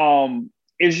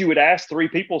is you would ask three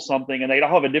people something and they'd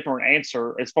all have a different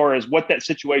answer as far as what that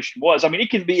situation was. I mean, it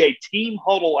can be a team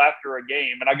huddle after a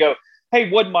game. And I go, hey,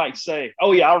 what'd Mike say?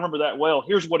 Oh, yeah, I remember that well.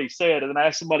 Here's what he said. And then I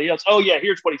asked somebody else, oh, yeah,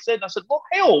 here's what he said. And I said, well,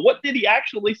 hell, what did he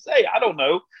actually say? I don't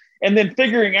know. And then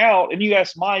figuring out, and you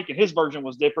asked Mike, and his version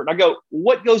was different. And I go,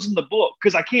 what goes in the book?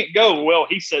 Because I can't go, well,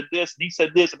 he said this, and he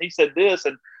said this, and he said this.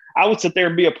 And I would sit there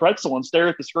and be a pretzel and stare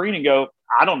at the screen and go,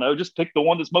 I don't know, just pick the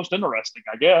one that's most interesting,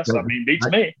 I guess. I mean, beats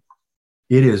me.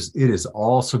 It is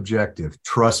all subjective.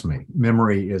 Trust me.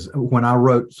 Memory is, when I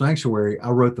wrote Sanctuary, I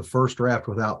wrote the first draft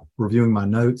without reviewing my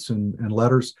notes and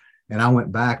letters. And I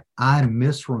went back, I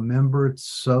misremembered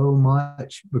so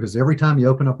much because every time you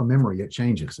open up a memory, it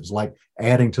changes. It's like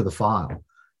adding to the file.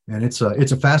 And it's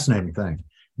a fascinating thing.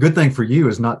 Good thing for you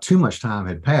is not too much time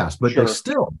had passed, but They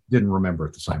still didn't remember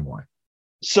it the same way.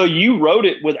 So you wrote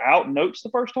it without notes the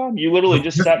first time? You literally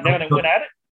just sat down and went at it?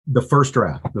 The first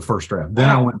draft. Then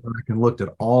I went back and looked at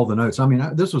all the notes. I mean,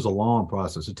 this was a long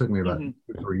process. It took me about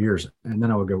 3 years. And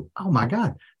then I would go, oh my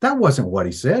God, that wasn't what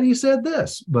he said. He said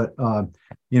this. But,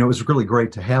 it was really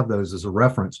great to have those as a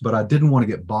reference, but I didn't want to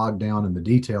get bogged down in the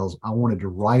details. I wanted to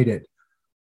write it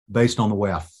based on the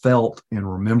way I felt and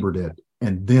remembered it,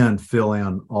 and then fill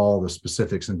in all the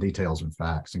specifics and details and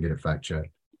facts and get it fact checked.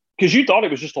 Because you thought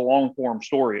it was just a long form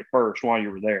story at first while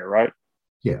you were there, right?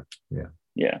 Yeah.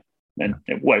 And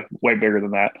way bigger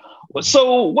than that.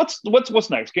 So what's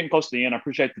next? Getting close to the end. I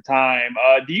appreciate the time.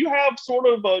 Do you have sort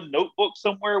of a notebook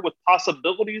somewhere with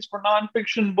possibilities for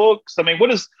nonfiction books? I mean, what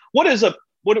does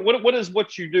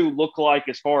what you do look like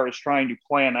as far as trying to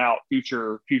plan out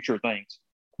future things?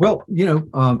 Well,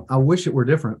 I wish it were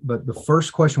different, but the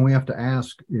first question we have to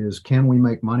ask is, can we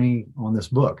make money on this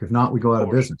book? If not, we go out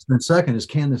of business. Then second is,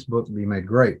 can this book be made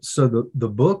great? So the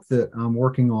book that I'm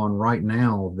working on right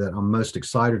now that I'm most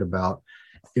excited about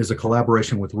is a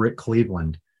collaboration with Rick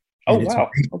Cleveland. Oh, wow.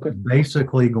 Okay.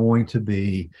 Basically going to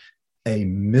be a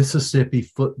Mississippi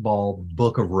football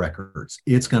book of records.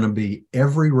 It's going to be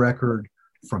every record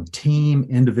from team,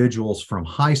 individuals, from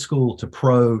high school to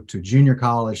pro to junior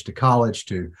college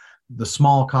to the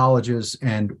small colleges.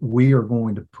 And we are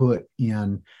going to put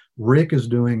in, Rick is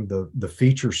doing the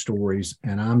feature stories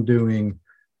and I'm doing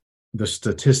the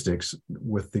statistics,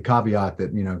 with the caveat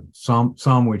that,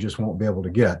 some we just won't be able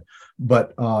to get.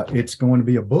 But it's going to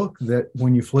be a book that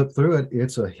when you flip through it,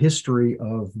 it's a history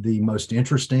of the most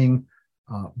interesting,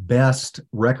 best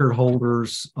record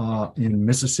holders in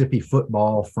Mississippi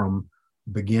football from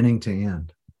beginning to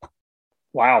end.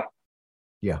 Wow.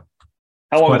 Yeah.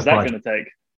 How long is that going to take?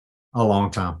 A long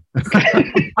time.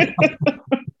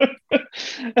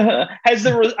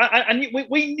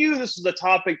 We knew this was a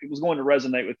topic that was going to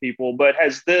resonate with people, but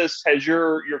has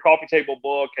your coffee table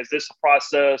book, has this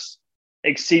process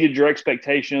exceeded your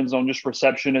expectations on just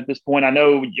reception at this point? I'm not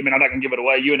going to give it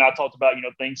away. You and I talked about,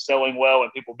 things selling well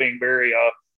and people being very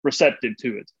receptive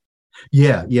to it.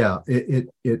 Yeah.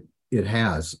 It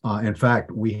has. In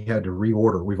fact, we had to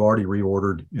reorder. We've already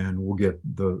reordered, and we'll get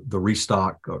the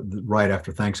restock right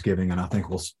after Thanksgiving, and I think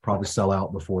we'll probably sell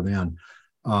out before then.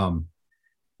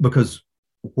 Because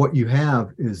what you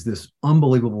have is this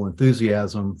unbelievable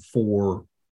enthusiasm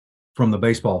from the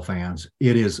baseball fans.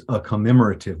 It is a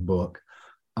commemorative book.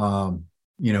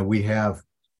 We have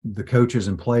the coaches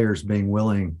and players being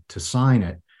willing to sign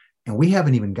it. And we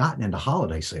haven't even gotten into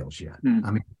holiday sales yet. I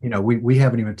mean, we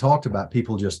haven't even talked about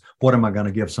people just, what am I going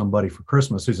to give somebody for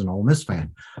Christmas who's an Ole Miss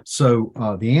fan? So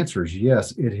the answer is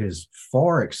yes, it has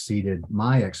far exceeded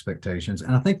my expectations.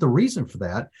 And I think the reason for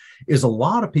that is a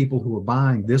lot of people who are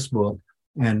buying this book,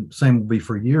 and same will be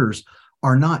for yours,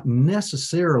 are not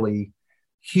necessarily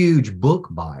huge book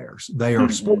buyers. They are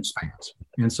sports fans.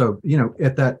 And so,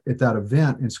 at that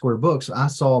event in Square Books, I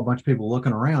saw a bunch of people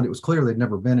looking around. It was clear they'd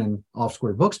never been in Off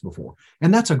Square Books before.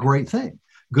 And that's a great thing.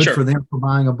 Good for them for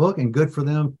buying a book, and good for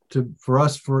them for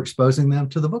us for exposing them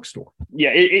to the bookstore.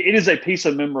 Yeah, it is a piece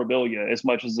of memorabilia as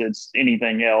much as it's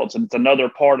anything else. And it's another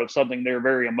part of something they're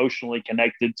very emotionally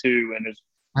connected to, and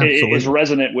is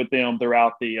resonant with them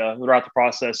throughout the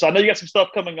process. So I know you got some stuff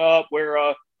coming up.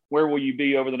 Where will you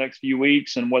be over the next few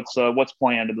weeks, and what's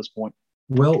planned at this point?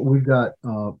 Well, we've got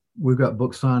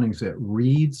book signings at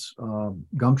Reed's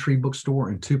Gumtree Bookstore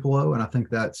in Tupelo, and I think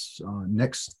that's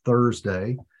next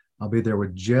Thursday. I'll be there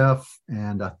with Jeff,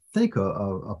 and I think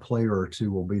a player or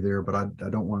two will be there, but I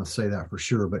don't want to say that for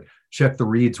sure. But check the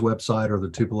Reed's website or the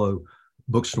Tupelo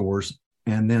bookstores.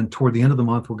 And then toward the end of the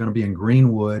month, we're going to be in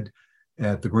Greenwood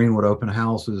at the Greenwood Open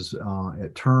Houses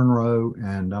at Turn Row,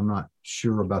 and I'm not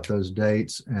sure about those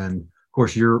dates. And of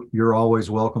course, you're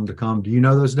always welcome to come. Do you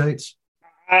know those dates?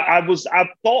 I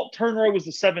thought Turn Row was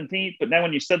the 17th, but now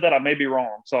when you said that, I may be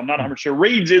wrong. So I'm not 100% sure.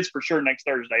 Reed's is for sure next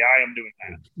Thursday. I am doing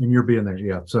that. And you're being there,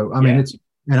 yeah. So I mean, it's,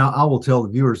 and I will tell the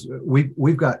viewers,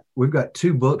 we've got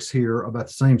two books here about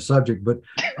the same subject, but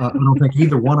I don't think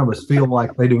either one of us feel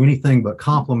like they do anything but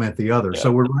complement the other. So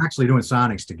we're actually doing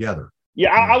signings together.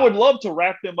 Yeah, I would love to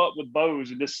wrap them up with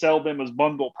bows and just sell them as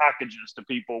bundle packages to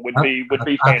people. Would be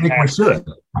fantastic.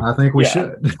 I think we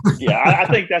should. I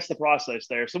think that's the process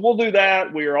there. So we'll do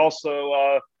that. We are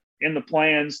also in the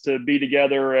plans to be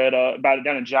together at about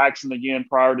down in Jackson again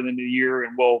prior to the end of the year,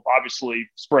 and we'll obviously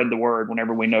spread the word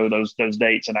whenever we know those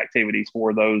dates and activities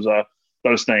for those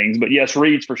things. But yes,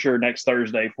 Reed's for sure next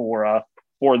Thursday for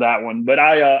that one. But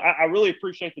I really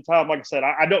appreciate the time. Like I said,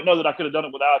 I don't know that I could have done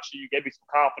it without you. You gave me some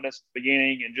confidence at the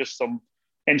beginning and just some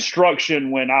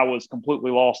instruction when I was completely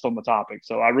lost on the topic.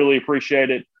 So I really appreciate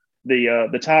it.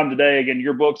 The time today. Again,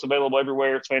 your book's available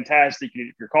everywhere. It's fantastic.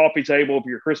 Your coffee table, for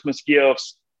your Christmas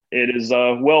gifts. It is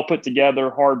well put together,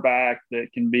 hardback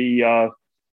that can be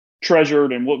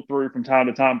treasured and looked through from time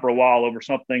to time for a while over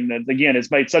something that, again,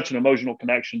 has made such an emotional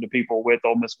connection to people with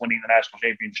Ole Miss winning the national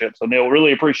championship. So Neil,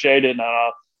 really appreciate it. And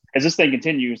as this thing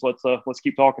continues, let's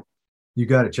keep talking. You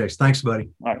got it, Chase. Thanks, buddy.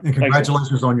 All right. And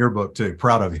congratulations on your book too.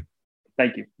 Proud of you.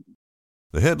 Thank you.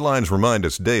 The headlines remind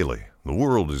us daily, the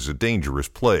world is a dangerous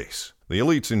place. The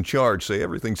elites in charge say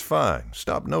everything's fine.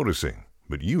 Stop noticing.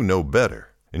 But you know better.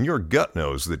 And your gut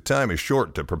knows that time is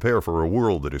short to prepare for a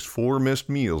world that is 4 missed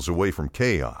meals away from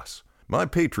chaos. My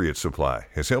Patriot Supply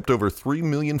has helped over 3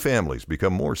 million families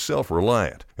become more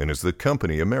self-reliant and is the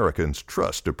company Americans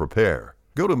trust to prepare.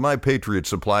 Go to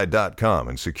MyPatriotSupply.com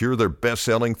and secure their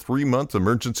best-selling 3-month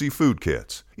emergency food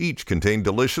kits. Each contain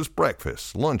delicious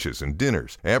breakfasts, lunches, and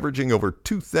dinners, averaging over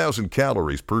 2,000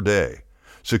 calories per day.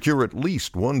 Secure at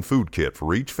least one food kit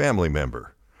for each family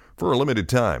member. For a limited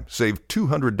time, save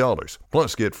 $200,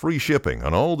 plus get free shipping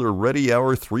on all their Ready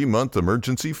Hour 3-month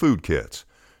emergency food kits.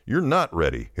 You're not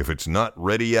ready if it's not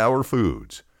Ready Hour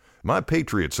Foods. My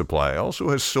Patriot Supply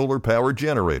also has solar power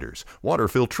generators, water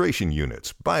filtration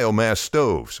units, biomass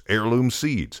stoves, heirloom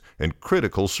seeds, and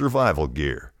critical survival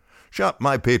gear. Shop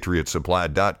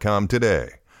MyPatriotSupply.com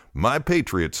today.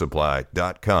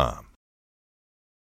 MyPatriotSupply.com.